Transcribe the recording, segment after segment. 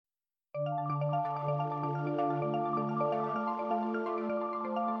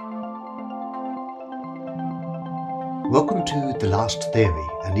Welcome to The Last Theory,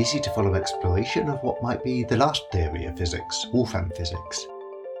 an easy-to-follow exploration of what might be the last theory of physics, Wolfram Physics.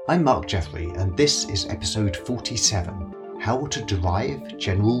 I'm Mark Jeffrey, and this is episode 47, How to Derive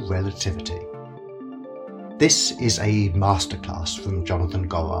General Relativity. This is a masterclass from Jonathan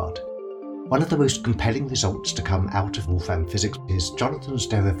Gorard. One of the most compelling results to come out of Wolfram Physics is Jonathan's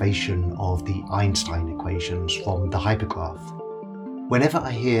derivation of the Einstein equations from the hypergraph. Whenever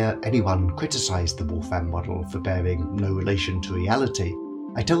I hear anyone criticise the Wolfram model for bearing no relation to reality,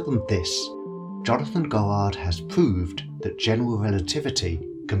 I tell them this: Jonathan Gorard has proved that general relativity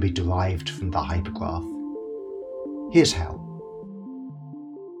can be derived from the hypergraph. Here's how.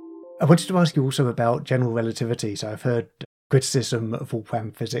 I wanted to ask you also about general relativity. So I've heard criticism of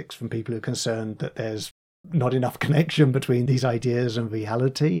Wolfram Physics from people who are concerned that there's not enough connection between these ideas and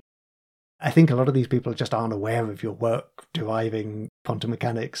reality. I think a lot of these people just aren't aware of your work deriving quantum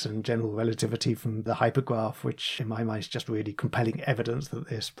mechanics and general relativity from the hypergraph, which in my mind is just really compelling evidence that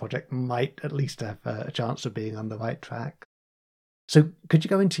this project might at least have a chance of being on the right track. So could you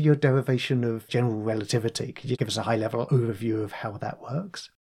go into your derivation of general relativity? Could you give us a high-level overview of how that works?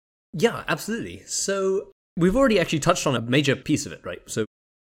 Yeah, absolutely. So we've already actually touched on a major piece of it, right? So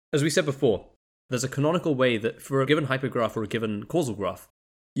as we said before, there's a canonical way that for a given hypergraph or a given causal graph,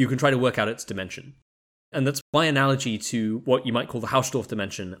 you can try to work out its dimension. And that's by analogy to what you might call the Hausdorff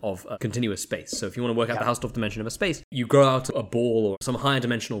dimension of a continuous space. So if you want to work out the Hausdorff dimension of a space, you grow out a ball or some higher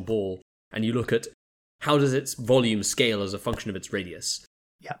dimensional ball, and you look at how does its volume scale as a function of its radius.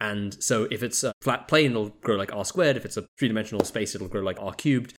 Yeah. And so if it's a flat plane, it'll grow like r squared. If it's a three-dimensional space, it'll grow like r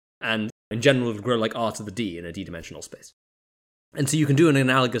cubed. And in general, it'll grow like r to the d in a d-dimensional space. And so you can do an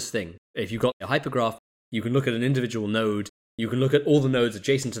analogous thing. If you've got a hypergraph, you can look at an individual node. You can look at all the nodes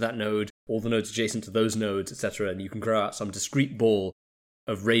adjacent to that node, all the nodes adjacent to those nodes, etc., and you can grow out some discrete ball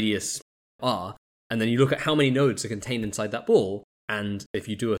of radius r, and then you look at how many nodes are contained inside that ball, and if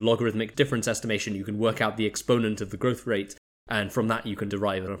you do a logarithmic difference estimation, you can work out the exponent of the growth rate, and from that you can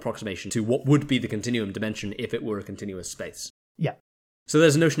derive an approximation to what would be the continuum dimension if it were a continuous space. Yeah. So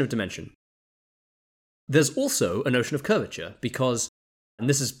there's a notion of dimension. There's also a notion of curvature, because, and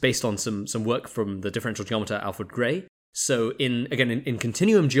this is based on some work from the differential geometer Alfred Gray. So in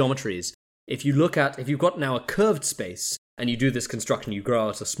continuum geometries, if you've got now a curved space and you do this construction, you grow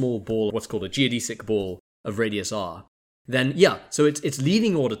out a small ball, what's called a geodesic ball of radius r, then so its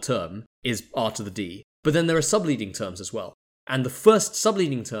leading order term is r to the d, but then there are subleading terms as well. And the first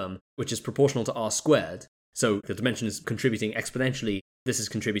subleading term, which is proportional to r squared, so the dimension is contributing exponentially, this is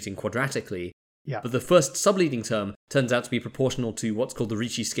contributing quadratically, but the first subleading term turns out to be proportional to what's called the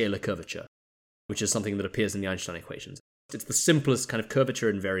Ricci scalar curvature, which is something that appears in the Einstein equations. It's the simplest kind of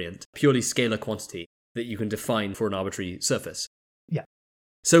curvature invariant, purely scalar quantity that you can define for an arbitrary surface. Yeah.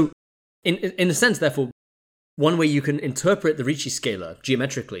 So, in a sense, therefore, one way you can interpret the Ricci scalar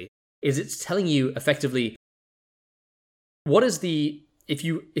geometrically is it's telling you effectively what is the if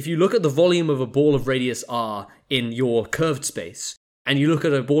you look at the volume of a ball of radius r in your curved space and you look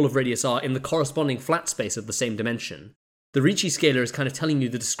at a ball of radius r in the corresponding flat space of the same dimension. The Ricci scalar is kind of telling you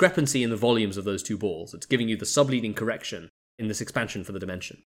the discrepancy in the volumes of those two balls. It's giving you the subleading correction in this expansion for the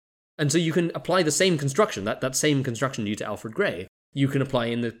dimension. And so you can apply the same construction, that same construction due to Alfred Gray, you can apply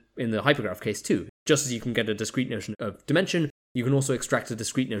in the hypergraph case too. Just as you can get a discrete notion of dimension, you can also extract a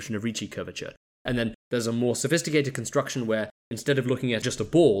discrete notion of Ricci curvature. And then there's a more sophisticated construction where instead of looking at just a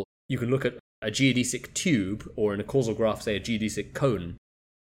ball, you can look at a geodesic tube, or in a causal graph, say a geodesic cone.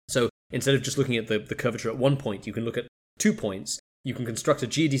 So instead of just looking at the curvature at one point, you can look at 2 points, you can construct a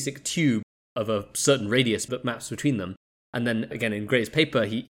geodesic tube of a certain radius that maps between them. And then, again, in Gray's paper,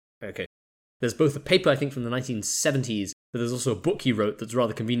 there's both a paper, I think, from the 1970s, but there's also a book he wrote that's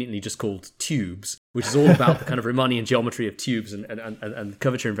rather conveniently just called Tubes, which is all about the kind of Riemannian geometry of tubes and the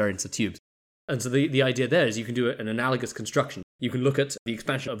curvature invariance of tubes. And so the idea there is you can do an analogous construction. You can look at the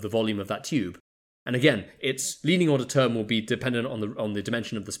expansion of the volume of that tube. And again, its leading order term will be dependent on the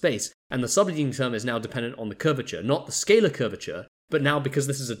dimension of the space, and the subleading term is now dependent on the curvature, not the scalar curvature, but now because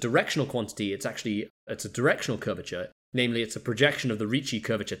this is a directional quantity, it's a directional curvature, namely it's a projection of the Ricci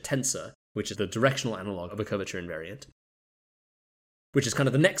curvature tensor, which is the directional analog of a curvature invariant, which is kind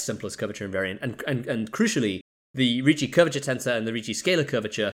of the next simplest curvature invariant, and crucially, the Ricci curvature tensor and the Ricci scalar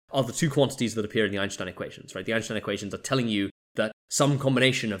curvature are the two quantities that appear in the Einstein equations, right? The Einstein equations are telling you that some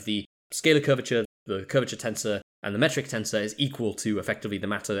combination of the scalar curvature, the curvature tensor, and the metric tensor is equal to effectively the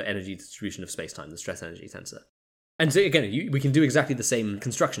matter-energy distribution of spacetime, the stress-energy tensor. And so again, we can do exactly the same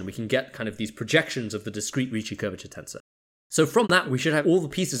construction. We can get kind of these projections of the discrete Ricci curvature tensor. So from that, we should have all the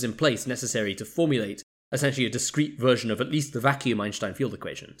pieces in place necessary to formulate essentially a discrete version of at least the vacuum Einstein field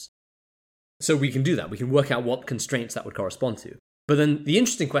equations. So we can do that. We can work out what constraints that would correspond to. But then the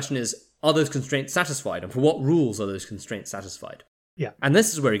interesting question is, are those constraints satisfied? And for what rules are those constraints satisfied? Yeah. And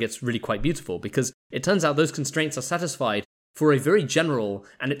this is where it gets really quite beautiful, because it turns out those constraints are satisfied for a very general,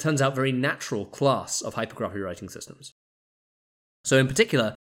 and it turns out very natural class of hypergraph rewriting systems. So in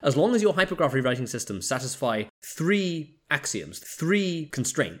particular, as long as your hypergraph rewriting systems satisfy 3 axioms, 3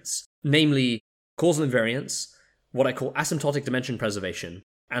 constraints, namely causal invariance, what I call asymptotic dimension preservation,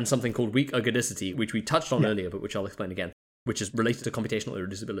 and something called weak ergodicity, which we touched on earlier, but which I'll explain again, which is related to computational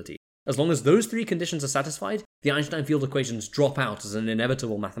irreducibility. As long as those 3 conditions are satisfied, the Einstein field equations drop out as an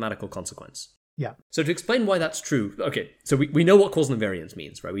inevitable mathematical consequence. Yeah. So to explain why that's true, okay, so we know what causal invariance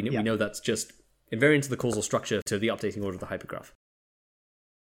means, right? We know that's just invariance of the causal structure to the updating order of the hypergraph.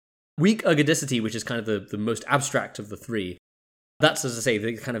 Weak ergodicity, which is kind of the most abstract of the 3, that's, as I say,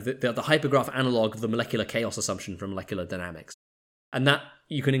 the kind of the hypergraph analog of the molecular chaos assumption from molecular dynamics. And that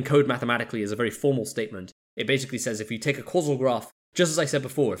you can encode mathematically as a very formal statement. It basically says if you take a causal graph, just as I said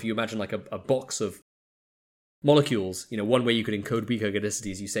before, if you imagine like a box of molecules, one way you could encode weak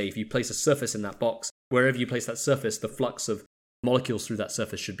ergodicity is you say if you place a surface in that box, wherever you place that surface, the flux of molecules through that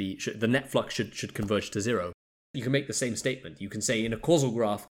surface the net flux should converge to 0. You can make the same statement. You can say in a causal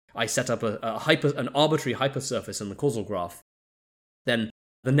graph, I set up an arbitrary hypersurface in the causal graph, then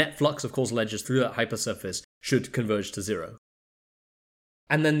the net flux of causal edges through that hypersurface should converge to 0.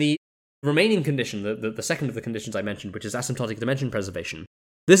 And then the remaining condition, the second of the conditions I mentioned, which is asymptotic dimension preservation,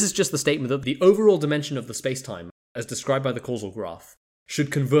 this is just the statement that the overall dimension of the spacetime, as described by the causal graph,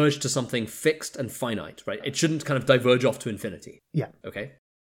 should converge to something fixed and finite, right? It shouldn't kind of diverge off to infinity. Yeah. Okay?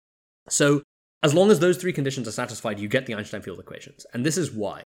 So, as long as those 3 conditions are satisfied, you get the Einstein field equations. And this is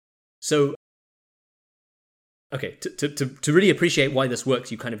why. So, okay, to really appreciate why this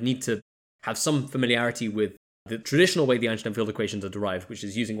works, you kind of need to have some familiarity with the traditional way the Einstein field equations are derived, which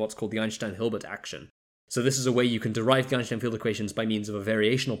is using what's called the Einstein-Hilbert action. So this is a way you can derive the Einstein field equations by means of a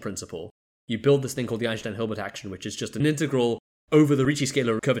variational principle. You build this thing called the Einstein-Hilbert action, which is just an integral over the Ricci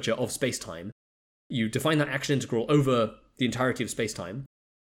scalar curvature of spacetime. You define that action integral over the entirety of spacetime.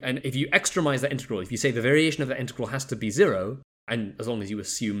 And if you extremize that integral, if you say the variation of that integral has to be 0, and as long as you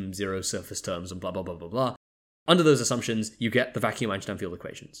assume 0 surface terms and blah, blah, blah, blah, blah, under those assumptions, you get the vacuum Einstein field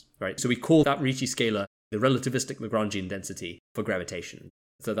equations, right? So we call that Ricci scalar the relativistic Lagrangian density for gravitation.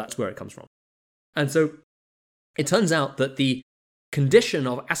 So that's where it comes from. And so it turns out that the condition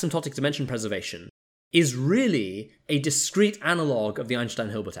of asymptotic dimension preservation is really a discrete analog of the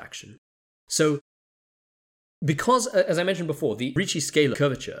Einstein-Hilbert action. So because, as I mentioned before, the Ricci scalar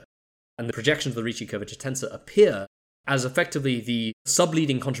curvature and the projections of the Ricci curvature tensor appear as effectively the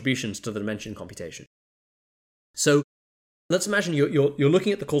subleading contributions to the dimension computation. So let's imagine you're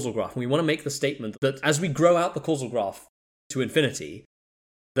looking at the causal graph, and we want to make the statement that as we grow out the causal graph to infinity,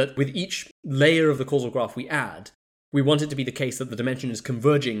 that with each layer of the causal graph we add, we want it to be the case that the dimension is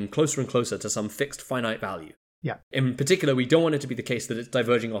converging closer and closer to some fixed finite value. Yeah. In particular, we don't want it to be the case that it's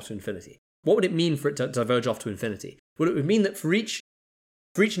diverging off to infinity. What would it mean for it to diverge off to infinity? Well, it would mean that for each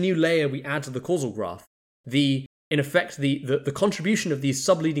new layer we add to the causal graph, in effect, the contribution of these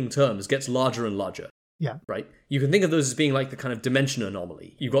subleading terms gets larger and larger. Yeah. Right? You can think of those as being like the kind of dimension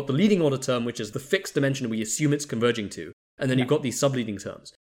anomaly. You've got the leading order term, which is the fixed dimension we assume it's converging to, and then you've got these subleading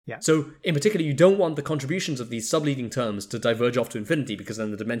terms. Yeah. So, in particular, you don't want the contributions of these subleading terms to diverge off to infinity, because then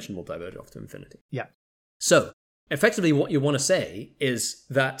the dimension will diverge off to infinity. Yeah. So, effectively, what you want to say is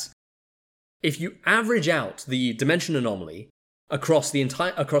that if you average out the dimension anomaly across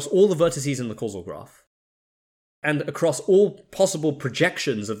all the vertices in the causal graph, and across all possible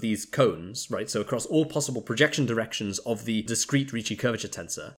projections of these cones, right? So across all possible projection directions of the discrete Ricci curvature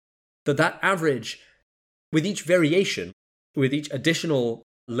tensor, that average, with each variation, with each additional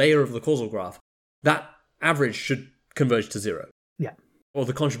layer of the causal graph, that average should converge to 0. Yeah. Or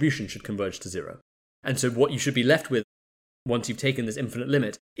the contribution should converge to 0. And so what you should be left with, once you've taken this infinite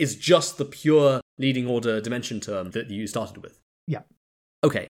limit, is just the pure leading order dimension term that you started with. Yeah.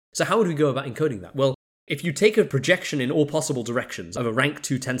 Okay, so how would we go about encoding that? Well, if you take a projection in all possible directions of a rank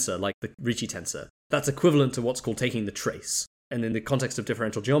 2 tensor like the Ricci tensor, that's equivalent to what's called taking the trace. And in the context of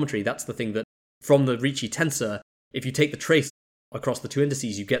differential geometry, that's the thing that from the Ricci tensor, if you take the trace across the 2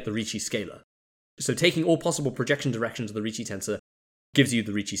 indices, you get the Ricci scalar. So taking all possible projection directions of the Ricci tensor gives you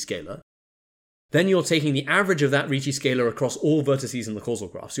the Ricci scalar. Then you're taking the average of that Ricci scalar across all vertices in the causal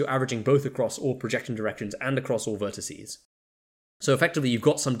graph. So you're averaging both across all projection directions and across all vertices. So effectively, you've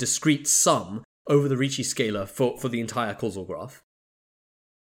got some discrete sum over the Ricci scalar for the entire causal graph.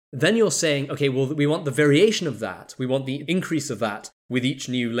 Then you're saying, okay, well, we want the variation of that, we want the increase of that with each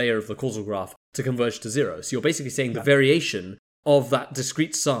new layer of the causal graph to converge to 0. So you're basically saying the variation of that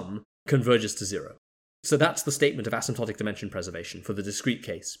discrete sum converges to zero. So that's the statement of asymptotic dimension preservation for the discrete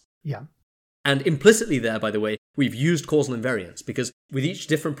case. Yeah. And implicitly there, by the way, we've used causal invariance, because with each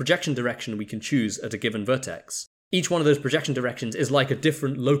different projection direction we can choose at a given vertex, each one of those projection directions is like a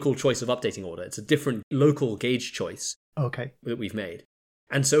different local choice of updating order. It's a different local gauge choice that we've made.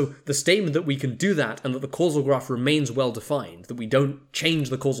 And so the statement that we can do that and that the causal graph remains well defined, that we don't change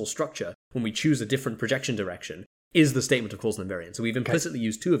the causal structure when we choose a different projection direction, is the statement of causal invariance. So we've implicitly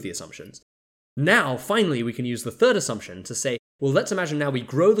used two of the assumptions. Now, finally, we can use the third assumption to say, well, let's imagine now we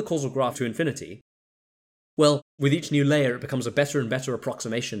grow the causal graph to infinity. Well, with each new layer, it becomes a better and better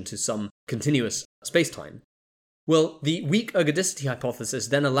approximation to some continuous spacetime. Well, the weak ergodicity hypothesis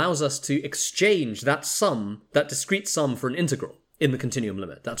then allows us to exchange that sum, that discrete sum, for an integral in the continuum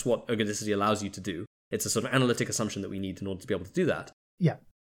limit. That's what ergodicity allows you to do. It's a sort of analytic assumption that we need in order to be able to do that. Yeah.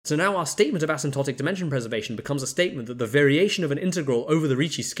 So now our statement of asymptotic dimension preservation becomes a statement that the variation of an integral over the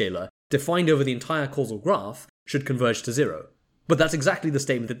Ricci scalar, defined over the entire causal graph, should converge to zero. But that's exactly the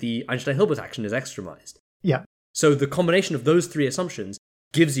statement that the Einstein-Hilbert action is extremized. Yeah. So the combination of those three assumptions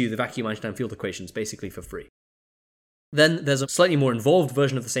gives you the vacuum Einstein field equations basically for free. Then there's a slightly more involved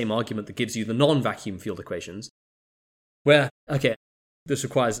version of the same argument that gives you the non-vacuum field equations, where, okay, this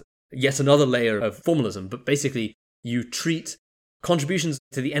requires yet another layer of formalism, but basically you treat contributions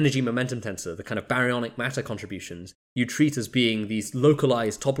to the energy momentum tensor, the kind of baryonic matter contributions, you treat as being these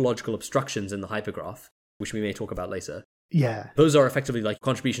localized topological obstructions in the hypergraph, which we may talk about later. Yeah. Those are effectively like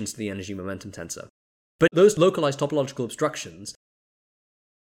contributions to the energy momentum tensor. But those localized topological obstructions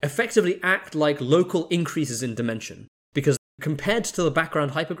effectively act like local increases in dimension, because compared to the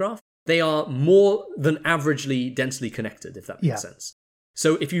background hypergraph, they are more than averagely densely connected, if that makes sense.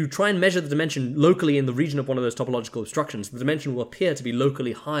 So if you try and measure the dimension locally in the region of one of those topological obstructions, the dimension will appear to be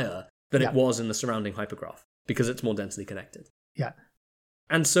locally higher than it was in the surrounding hypergraph, because it's more densely connected. Yeah.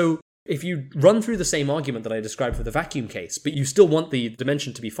 And so if you run through the same argument that I described for the vacuum case, but you still want the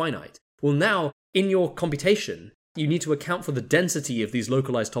dimension to be finite, well now, in your computation, you need to account for the density of these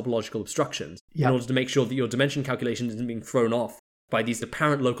localized topological obstructions in order to make sure that your dimension calculation isn't being thrown off by these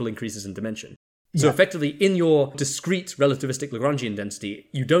apparent local increases in dimension. So effectively, in your discrete relativistic Lagrangian density,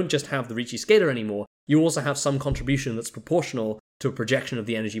 you don't just have the Ricci scalar anymore, you also have some contribution that's proportional to a projection of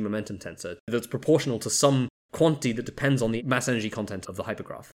the energy momentum tensor, that's proportional to some quantity that depends on the mass energy content of the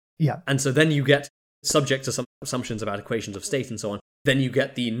hypergraph. Yeah. And so then you get, subject to some assumptions about equations of state and so on, then you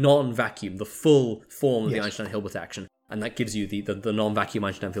get the non-vacuum, the full form of the Einstein-Hilbert action, and that gives you the non-vacuum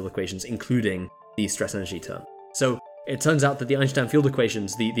Einstein field equations, including the stress energy term. So it turns out that the Einstein field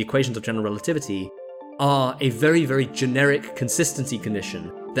equations, the equations of general relativity, are a very, very generic consistency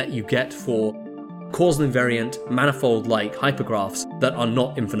condition that you get for causal invariant, manifold-like hypergraphs that are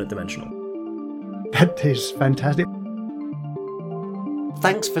not infinite dimensional. That is fantastic.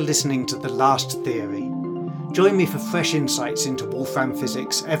 Thanks for listening to The Last Theory. Join me for fresh insights into Wolfram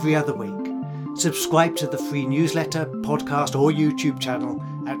Physics every other week. Subscribe to the free newsletter, podcast or YouTube channel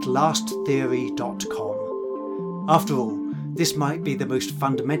at lasttheory.com. After all, this might be the most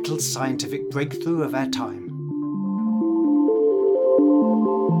fundamental scientific breakthrough of our time.